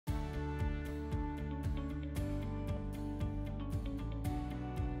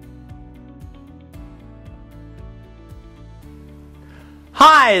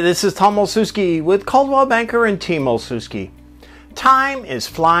Hi, this is Tom Olszewski with Coldwell Banker and Team Olszewski. Time is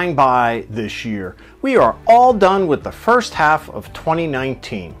flying by this year. We are all done with the first half of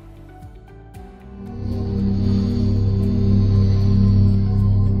 2019.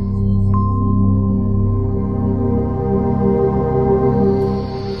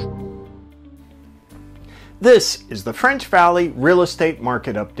 This is the French Valley Real Estate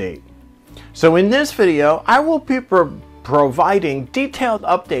Market Update. So in this video, I will be providing detailed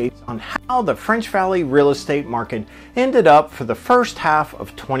updates on how the French Valley real estate market ended up for the first half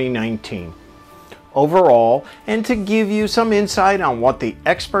of 2019 overall, and to give you some insight on what the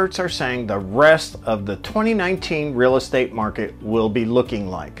experts are saying the rest of the 2019 real estate market will be looking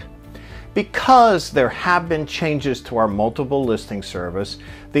like. Because there have been changes to our multiple listing service,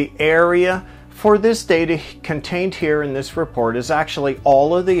 the area for this data contained here in this report is actually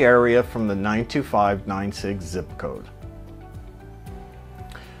all of the area from the 92596 zip code.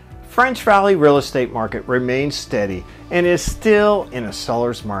 French Valley real estate market remains steady and is still in a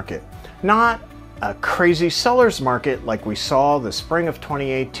seller's market. Not a crazy seller's market like we saw the spring of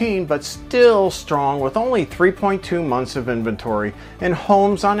 2018, but still strong with only 3.2 months of inventory and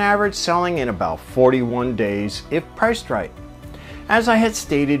homes on average selling in about 41 days if priced right. As I had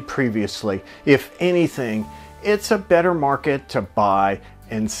stated previously, if anything, it's a better market to buy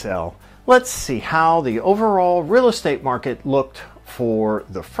and sell. Let's see how the overall real estate market looked for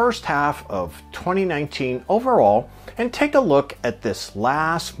the first half of 2019 overall, and take a look at this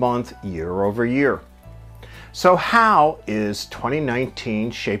last month year over year. So how is 2019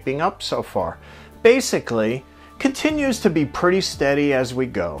 shaping up so far? Basically, continues to be pretty steady as we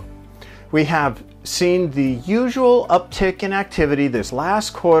go. We have seen the usual uptick in activity this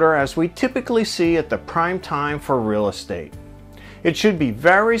last quarter as we typically see at the prime time for real estate. It should be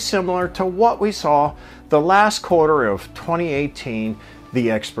very similar to what we saw the last quarter of 2018,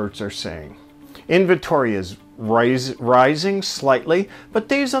 the experts are saying. Inventory is rising slightly, but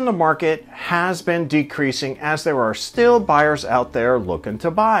days on the market has been decreasing as there are still buyers out there looking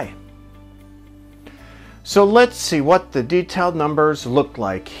to buy. So let's see what the detailed numbers look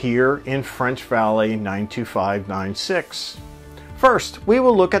like here in French Valley 92596. First, we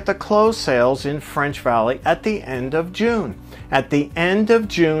will look at the closed sales in French Valley at the end of June. At the end of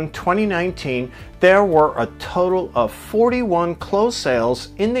June 2019, there were a total of 41 closed sales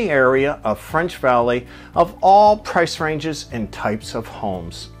in the area of French Valley of all price ranges and types of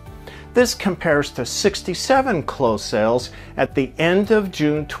homes. This compares to 67 closed sales at the end of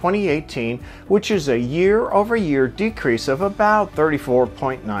June 2018, which is a year-over-year decrease of about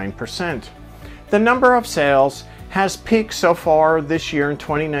 34.9%. The number of sales has peaked so far this year in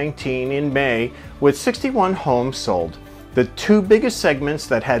 2019 in May with 61 homes sold. The two biggest segments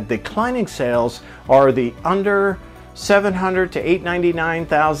that had declining sales are the under 700 to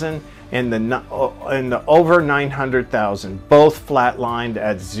 899,000 and the over 900,000, both flatlined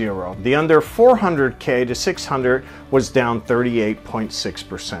at zero. The under 400K to 600 was down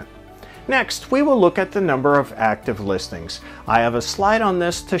 38.6%. Next, we will look at the number of active listings. I have a slide on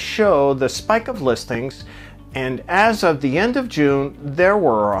this to show the spike of listings, and as of the end of June, there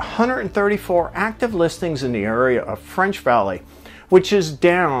were 134 active listings in the area of French Valley, which is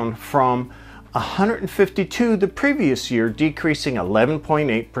down from 152 the previous year, decreasing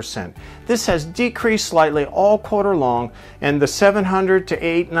 11.8%. This has decreased slightly all quarter long, and the 700 to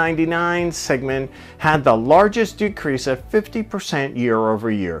 899 segment had the largest decrease of 50% year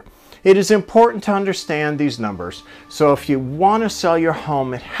over year. It is important to understand these numbers. So if you want to sell your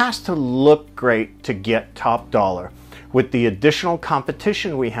home, it has to look great to get top dollar. With the additional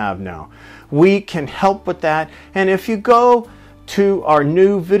competition we have now, we can help with that. And if you go to our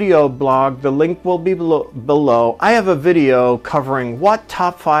new video blog, the link will be below. I have a video covering what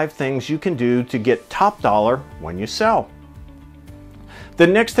top 5 things you can do to get top dollar when you sell. The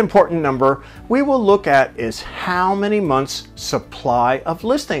next important number we will look at is how many months supply of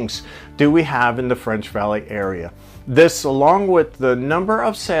listings do we have in the French Valley area. This, along with the number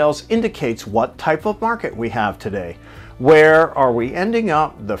of sales, indicates what type of market we have today. Where are we ending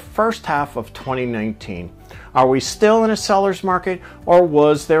up the first half of 2019? Are we still in a seller's market, or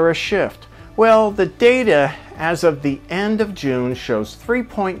was there a shift? Well, the data as of the end of June shows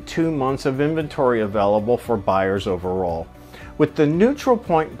 3.2 months of inventory available for buyers overall. With the neutral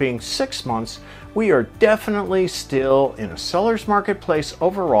point being 6 months, we are definitely still in a seller's marketplace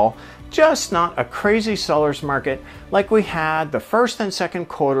overall, just not a crazy seller's market like we had the first and second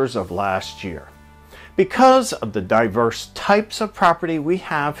quarters of last year. Because of the diverse types of property we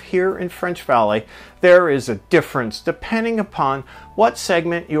have here in French Valley, there is a difference depending upon what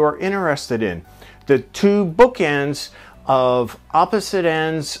segment you are interested in. The two bookends of opposite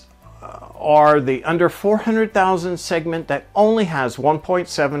ends are the under 400,000 segment that only has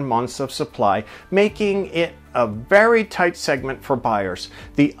 1.7 months of supply, making it a very tight segment for buyers.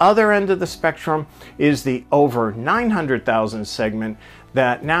 The other end of the spectrum is the over 900,000 segment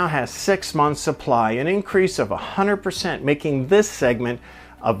that now has 6 months supply, an increase of 100%, making this segment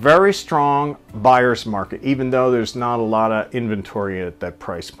a very strong buyer's market, even though there's not a lot of inventory at that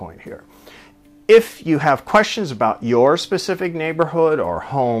price point here. If you have questions about your specific neighborhood or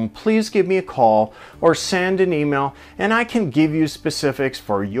home, please give me a call or send an email, and I can give you specifics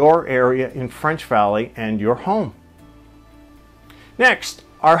for your area in French Valley and your home. Next,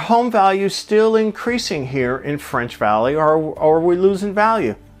 are home values still increasing here in French Valley, or are we losing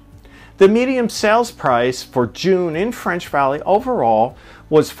value? The median sales price for June in French Valley overall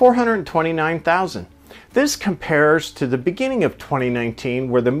was $429,000. This compares to the beginning of 2019,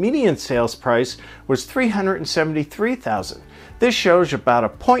 where the median sales price was $373,000. This shows about a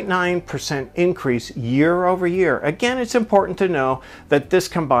 0.9% increase year over year. Again, it's important to know that this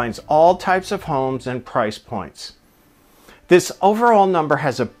combines all types of homes and price points. This overall number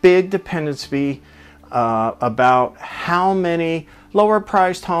has a big dependency about how many lower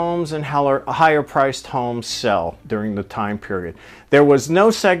priced homes and higher priced homes sell during the time period. There was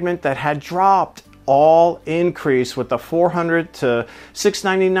no segment that had dropped. All increase, with the 400 to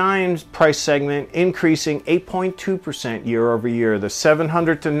 699 price segment increasing 8.2% year over year. The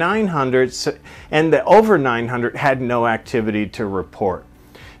 700 to 900 and the over 900 had no activity to report.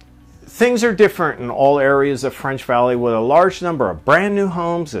 Things are different in all areas of French Valley, with a large number of brand new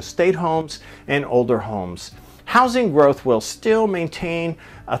homes, estate homes, and older homes. Housing growth will still maintain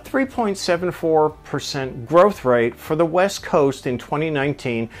a 3.74% growth rate for the West Coast in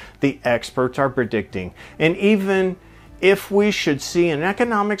 2019, the experts are predicting. And even if we should see an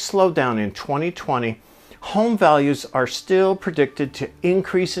economic slowdown in 2020, home values are still predicted to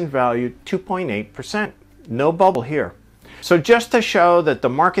increase in value 2.8%. No bubble here. So just to show that the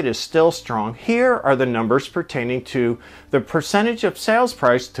market is still strong, here are the numbers pertaining to the percentage of sales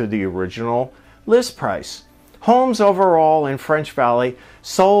price to the original list price. Homes overall in French Valley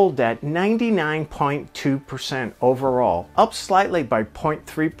sold at 99.2% overall, up slightly by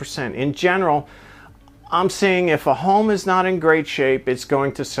 0.3%. In general, I'm seeing if a home is not in great shape, it's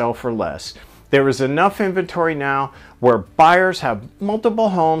going to sell for less. There is enough inventory now where buyers have multiple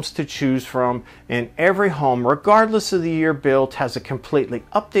homes to choose from, and every home, regardless of the year built, has a completely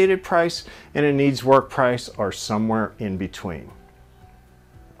updated price and a needs work price, or somewhere in between.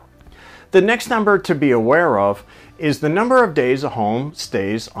 The next number to be aware of is the number of days a home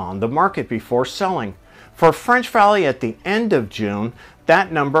stays on the market before selling. For French Valley at the end of June,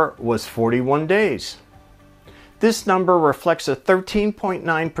 that number was 41 days. This number reflects a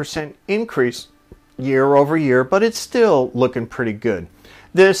 13.9% increase year over year, but it's still looking pretty good.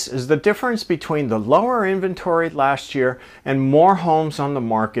 This is the difference between the lower inventory last year and more homes on the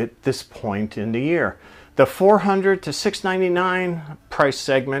market this point in the year. The 400 to 699 price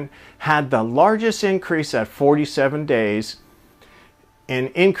segment had the largest increase at 47 days, an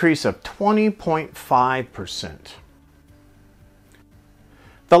increase of 20.5%.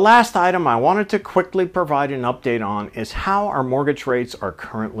 The last item I wanted to quickly provide an update on is how our mortgage rates are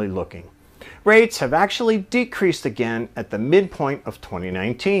currently looking. Rates have actually decreased again at the midpoint of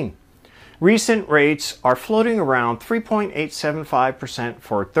 2019. Recent rates are floating around 3.875%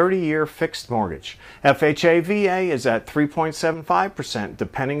 for a 30-year fixed mortgage. FHA VA is at 3.75%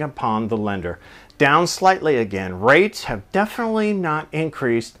 depending upon the lender. Down slightly again. Rates have definitely not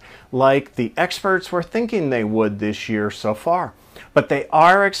increased like the experts were thinking they would this year so far, but they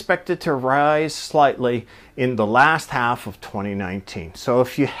are expected to rise slightly in the last half of 2019. So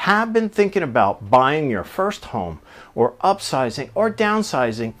if you have been thinking about buying your first home or upsizing or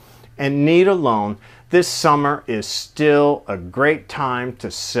downsizing and need a loan, this summer is still a great time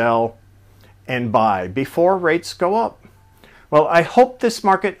to sell and buy before rates go up. Well, I hope this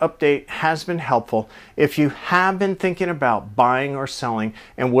market update has been helpful. If you have been thinking about buying or selling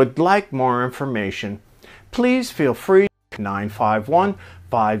and would like more information, please feel free to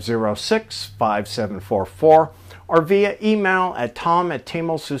 951-506-5744 or via email at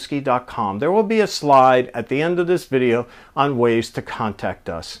tom@tamolsuski.com. There will be a slide at the end of this video on ways to contact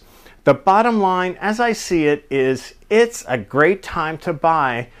us. The bottom line, as I see it, is it's a great time to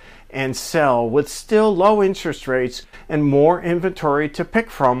buy and sell with still low interest rates and more inventory to pick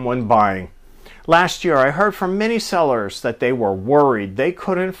from when buying. Last year, I heard from many sellers that they were worried they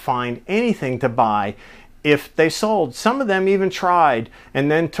couldn't find anything to buy if they sold. Some of them even tried and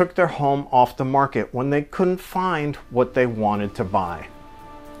then took their home off the market when they couldn't find what they wanted to buy.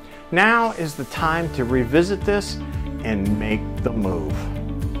 Now is the time to revisit this, and make the move.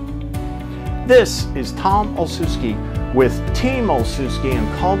 This is Tom Olszewski with Team Olszewski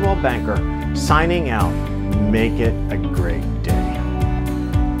and Coldwell Banker signing out. Make it a great day.